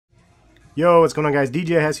Yo, what's going on, guys?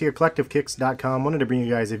 DJ Hess here, CollectiveKicks.com. Wanted to bring you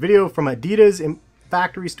guys a video from Adidas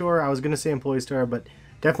factory store. I was going to say employee store, but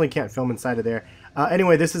definitely can't film inside of there.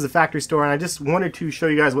 Anyway, this is a factory store, and I just wanted to show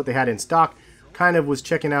you guys what they had in stock. Kind of was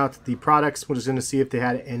checking out the products. Was going to see if they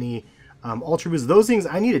had any Ultraboost. Those things,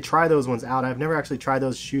 I need to try those ones out. I've never actually tried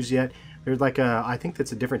those shoes yet. There's like a, I think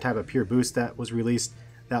that's a different type of Pure Boost that was released.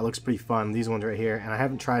 That looks pretty fun. These ones right here, and I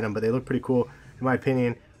haven't tried them, but they look pretty cool in my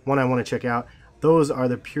opinion. One I want to check out. Those are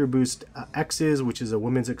the Pure Boost X's, which is a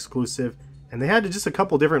women's exclusive. And they had just a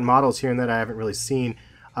couple different models here and that I haven't really seen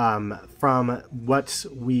from what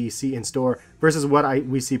we see in store versus what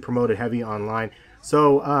we see promoted heavy online.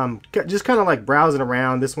 So just kind of like browsing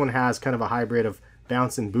around. This one has kind of a hybrid of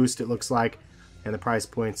bounce and boost, it looks like. And the price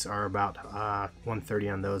points are about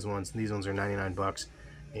 $130 on those ones. And these ones are 99 bucks.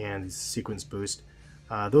 And sequence boost.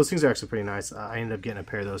 Those things are actually pretty nice. I ended up getting a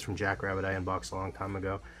pair of those from Jackrabbit I unboxed a long time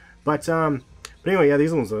ago. But anyway, yeah,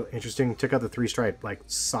 these ones are interesting. Check out the three-stripe like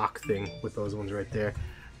sock thing with those ones right there.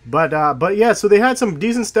 But yeah, so they had some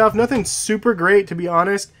decent stuff. Nothing super great, to be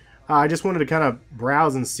honest. I just wanted to kind of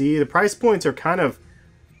browse and see. The price points are kind of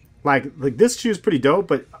like this shoe is pretty dope,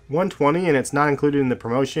 but 120 and it's not included in the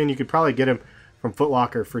promotion. You could probably get them from Foot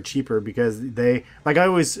Locker for cheaper because they, like, I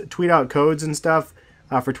always tweet out codes and stuff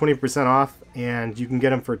for 20% off, and you can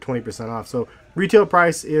get them for 20% off. So retail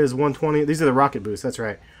price is 120. These are the Rocket Boost. That's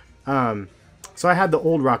right. So I had the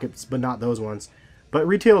old Rockets, but not those ones. But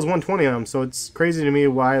retail is 120 on them, so it's crazy to me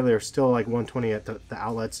why they're still like 120 at the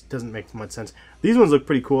outlets. It doesn't make much sense. These ones look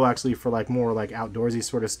pretty cool actually for like more like outdoorsy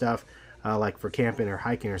sort of stuff, like for camping or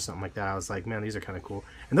hiking or something like that. I was like, man, these are kind of cool.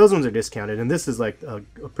 And those ones are discounted, and this is like a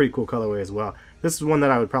pretty cool colorway as well. This is one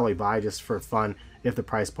that I would probably buy just for fun if the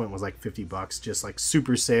price point was like 50 bucks, just like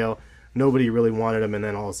super sale. Nobody really wanted them, and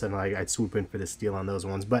then all of a sudden like, I'd swoop in for this deal on those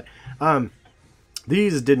ones. But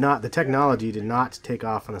these did not, the technology did not take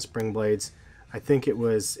off on the spring blades. I think it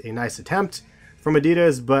was a nice attempt from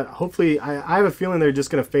Adidas, but hopefully, I have a feeling they're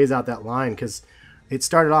just going to phase out that line because it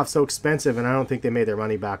started off so expensive, and I don't think they made their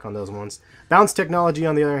money back on those ones. Bounce technology,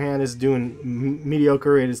 on the other hand, is doing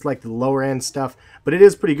mediocre. It is like the lower end stuff, but it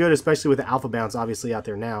is pretty good, especially with the Alpha Bounce obviously out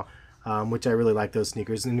there now, which I really like those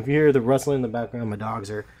sneakers. And if you hear the rustling in the background, my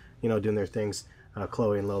dogs are, you know, doing their things.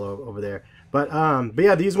 Chloe and Lolo over there. But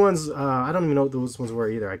yeah, these ones, I don't even know what those ones were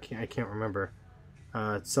either. I can't remember.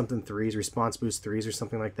 Something threes, response boost threes or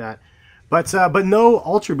something like that. But no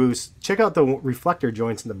Ultra Boost. Check out the reflector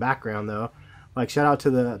joints in the background though. Like shout out to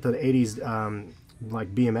the 80s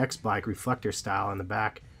like BMX bike reflector style in the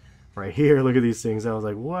back right here. Look at these things. I was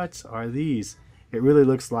like, what are these? It really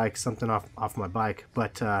looks like something off my bike,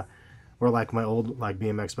 but or like my old like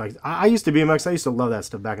BMX bikes. I used to BMX. I used to love that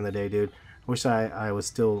stuff back in the day, dude. I wish I was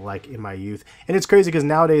still like in my youth. And it's crazy because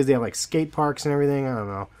nowadays they have like skate parks and everything. I don't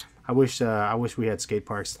know. I wish we had skate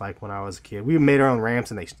parks like when I was a kid. We made our own ramps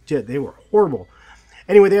and they were horrible.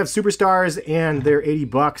 Anyway, they have Superstars and they're 80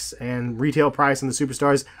 bucks and retail price on the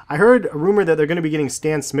Superstars. I heard a rumor that they're going to be getting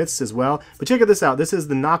Stan Smiths as well. But check this out. This is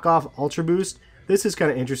the Knockoff Ultra Boost. This is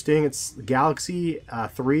kind of interesting. It's Galaxy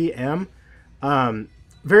 3M.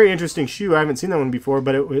 Very interesting shoe. I haven't seen that one before,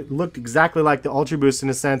 but it looked exactly like the Ultra Boost in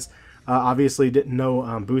a sense. Obviously didn't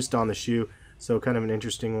know boost on the shoe, so kind of an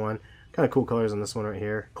interesting one. Kind of cool colors on this one right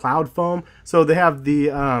here. Cloud foam. So they have the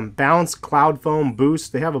bounce, cloud foam,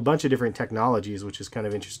 boost. They have a bunch of different technologies, which is kind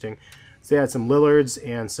of interesting. So they had some Lillards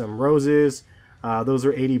and some Roses. Those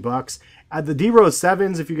are 80 bucks. The D-Rose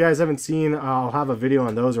 7s, if you guys haven't seen, I'll have a video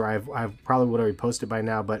on those, or I've probably would already posted by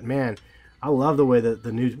now. But man, I love the way that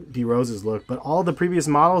the new D-Roses look. But all the previous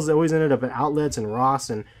models, they always ended up at outlets and Ross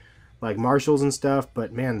and like Marshalls and stuff,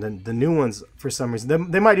 but man, the new ones, for some reason,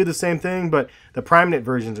 they might do the same thing, but the Prime Knit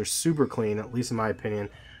versions are super clean, at least in my opinion.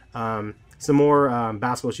 Some more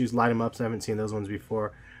basketball shoes, light them ups. I haven't seen those ones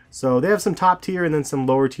before. So they have some top tier and then some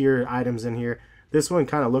lower tier items in here. This one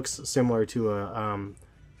kind of looks similar to a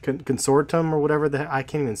consortium or whatever. I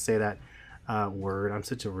can't even say that word. I'm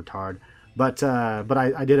such a retard. But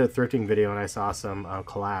I did a thrifting video and I saw some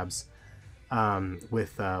collabs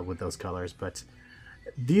with those colors, but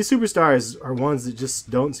these Superstars are ones that just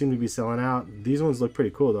don't seem to be selling out. These ones look pretty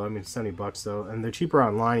cool though. I mean, 70 bucks though, and they're cheaper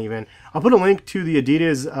online even. I'll put a link to the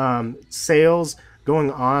Adidas sales going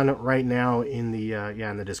on right now in the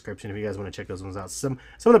in the description if you guys want to check those ones out. Some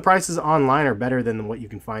of the prices online are better than what you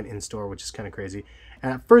can find in store, which is kind of crazy.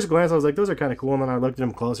 And at first glance, I was like, those are kind of cool, and then I looked at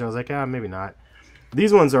them closer. I was like, maybe not.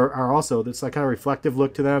 These ones are also, it's like kind of reflective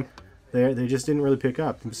look to them. They just didn't really pick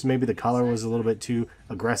up. So maybe the color was a little bit too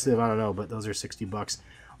aggressive. I don't know, but those are 60 bucks.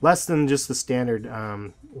 Less than just the standard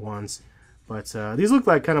ones. But these look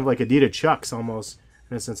like kind of like Adidas Chucks almost,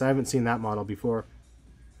 in a sense. I haven't seen that model before.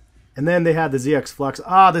 And then they had the ZX Flux.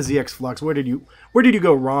 Ah, the ZX Flux. Where did you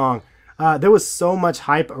go wrong? There was so much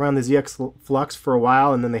hype around the ZX Flux for a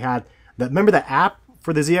while, and then they had remember the app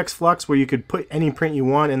for the ZX Flux where you could put any print you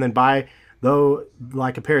want and then buy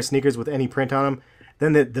like a pair of sneakers with any print on them.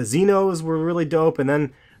 Then the Xenos were really dope, and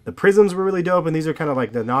then the Prisms were really dope, and these are kind of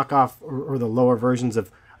like the knockoff or the lower versions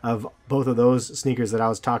of both of those sneakers that I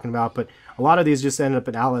was talking about. But a lot of these just end up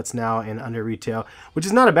at outlets now and under retail, which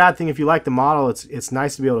is not a bad thing. If you like the model, it's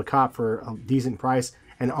nice to be able to cop for a decent price,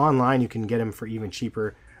 and online you can get them for even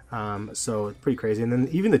cheaper. So it's pretty crazy. And then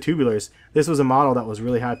even the tubulars, this was a model that was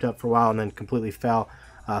really hyped up for a while and then completely fell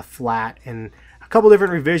flat, and a couple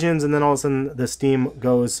different revisions, and then all of a sudden the steam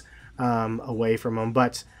goes away from them.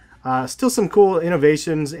 But still some cool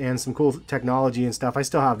innovations and some cool technology and stuff. I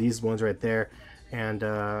still have these ones right there, and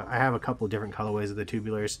I have a couple of different colorways of the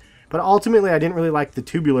tubulars. But ultimately I didn't really like the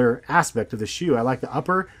tubular aspect of the shoe. I like the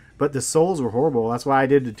upper, but the soles were horrible. That's why I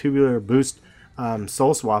did the tubular boost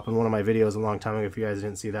sole swap in one of my videos a long time ago, if you guys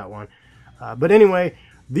didn't see that one. But anyway,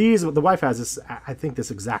 the wife has this, I think this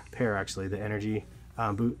exact pair actually, the Energy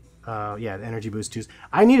yeah, the Energy Boost 2s.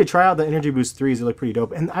 I need to try out the Energy Boost 3s. They look pretty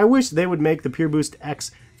dope. And I wish they would make the Pure Boost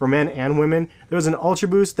X for men and women. There was an Ultra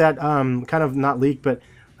Boost that kind of not leaked, but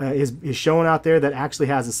is shown out there that actually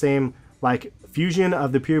has the same like fusion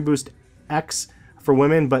of the Pure Boost X for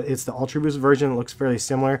women, but it's the Ultra Boost version. It looks fairly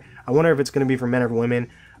similar. I wonder if it's going to be for men or women.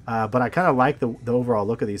 But I kind of like the overall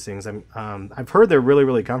look of these things. I've heard they're really,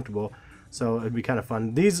 really comfortable, so it'd be kind of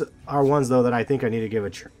fun. These are ones, though, that I think I need to give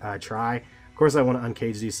a try. Of course, I want to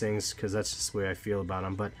uncage these things because that's just the way I feel about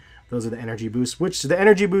them. But those are the Energy Boost, which the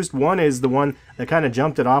Energy Boost 1 is the one that kind of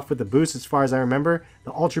jumped it off with the boost as far as I remember.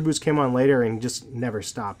 The Ultra Boost came on later and just never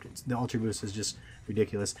stopped. The Ultra Boost is just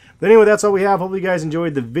ridiculous. But anyway, that's all we have. Hopefully you guys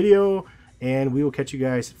enjoyed the video, and we will catch you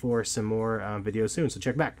guys for some more videos soon. So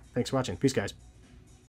check back. Thanks for watching. Peace, guys.